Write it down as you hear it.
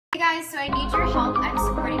Hey guys, so I need your help. I'm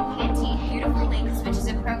supporting Pantene Beautiful Links, which is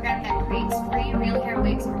a program that creates free real hair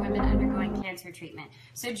wigs for women undergoing cancer treatment.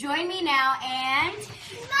 So join me now and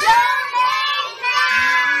donate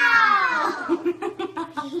now!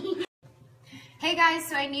 Hey guys,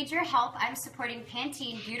 so I need your help. I'm supporting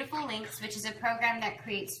Pantene Beautiful Links, which is a program that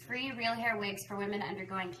creates free real hair wigs for women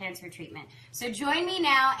undergoing cancer treatment. So join me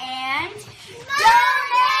now and donate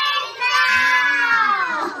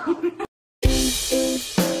now!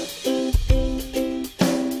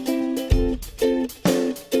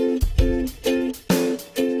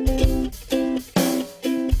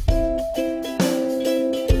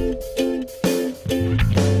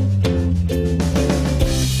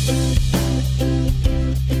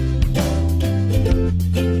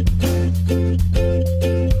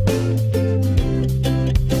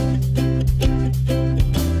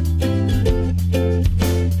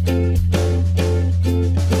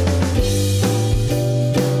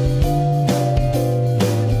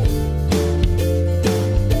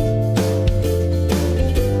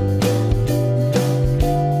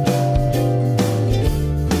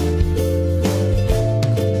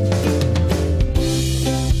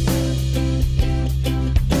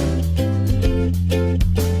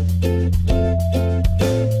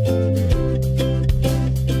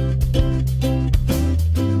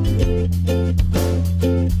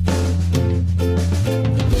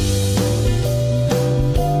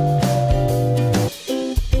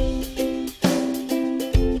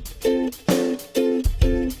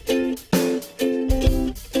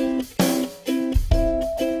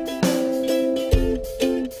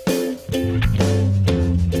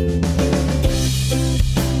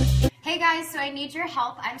 So I need your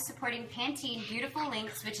help. I'm supporting Pantene Beautiful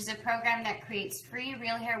Links, which is a program that creates free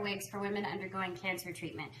real hair wigs for women undergoing cancer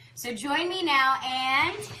treatment. So join me now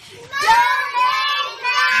and donate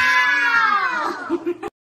now!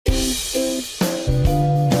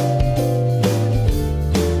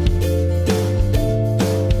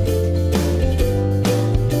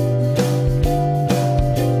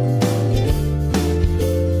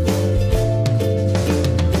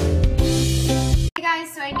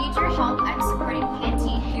 So I need your help. I'm supporting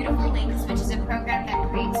Pantene Beautiful Links, which is a program that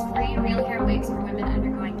creates free real hair wigs for women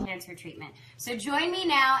undergoing cancer treatment. So join me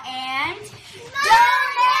now and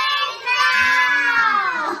donate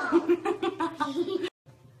now!